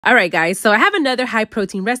All right, guys, so I have another high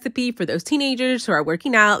protein recipe for those teenagers who are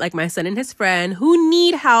working out, like my son and his friend, who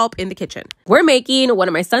need help in the kitchen. We're making one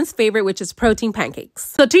of my son's favorite, which is protein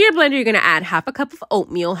pancakes. So to your blender, you're gonna add half a cup of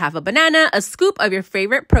oatmeal, half a banana, a scoop of your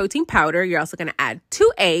favorite protein powder. You're also gonna add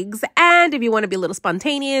 2 eggs. And if you wanna be a little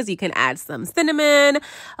spontaneous, you can add some cinnamon,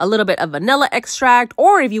 a little bit of vanilla extract,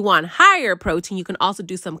 or if you want higher protein, you can also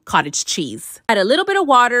do some cottage cheese. Add a little bit of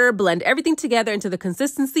water, blend everything together until the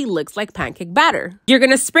consistency looks like pancake batter. You're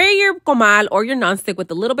gonna spray your comal or your nonstick with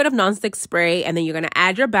a little bit of nonstick spray, and then you're gonna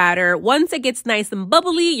add your batter. Once it gets nice and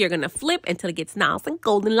bubbly, you're gonna flip until it gets nice and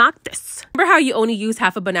golden like this. Remember how you only use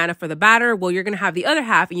half a banana for the batter? Well, you're gonna have the other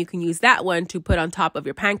half, and you can use that one to put on top of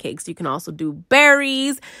your pancakes. You can also do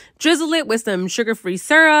berries, drizzle it with some sugar-free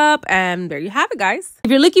syrup, and there you have it, guys.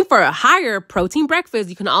 If you're looking for a higher protein breakfast,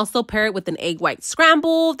 you can also pair it with an egg white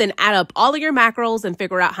scramble, then add up all of your macros and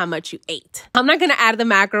figure out how much you ate. I'm not gonna add the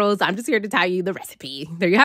macros. I'm just here to tell you the recipe.